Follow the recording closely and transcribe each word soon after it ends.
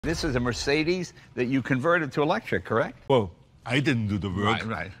This is a Mercedes that you converted to electric, correct? Well, I didn't do the work,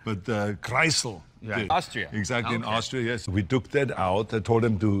 right. But Chrysler did. Austria. Exactly, in Okay. Austria, yes. We took that out. I told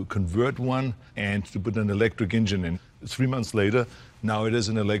them to convert one and to put an electric engine in. 3 months later, now it is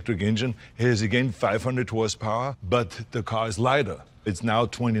an electric engine. It has, again, 500 horsepower, but the car is lighter. It's now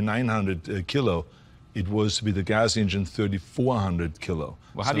 2,900 kilo. It was, with the gas engine, 3,400 kilo.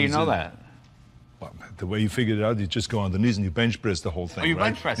 Well, how do you know that? Well, the way you figured it out, you just go on the knees and you bench press the whole thing. Oh, you right?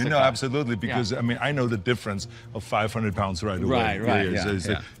 bench press You the know, car. absolutely, because I mean, I know the difference of 500 pounds right away. Right,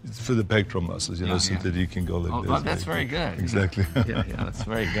 It's for the pectoral muscles, you know, so that you can go like this. Well, that's very good. Exactly. Yeah, that's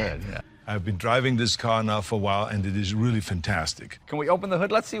very good. Yeah. I've been driving this car now for a while, and it is really fantastic. Can we open the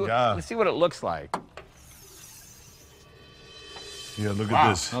hood? Let's see what it looks like. Yeah, look at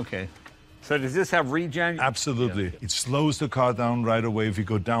this. Okay. So does this have regen? Absolutely. Yeah. It slows the car down right away if you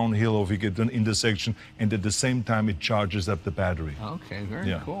go downhill or if you get to an intersection, and at the same time it charges up the battery. Okay,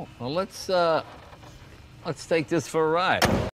 very cool. Well, let's take this for a ride.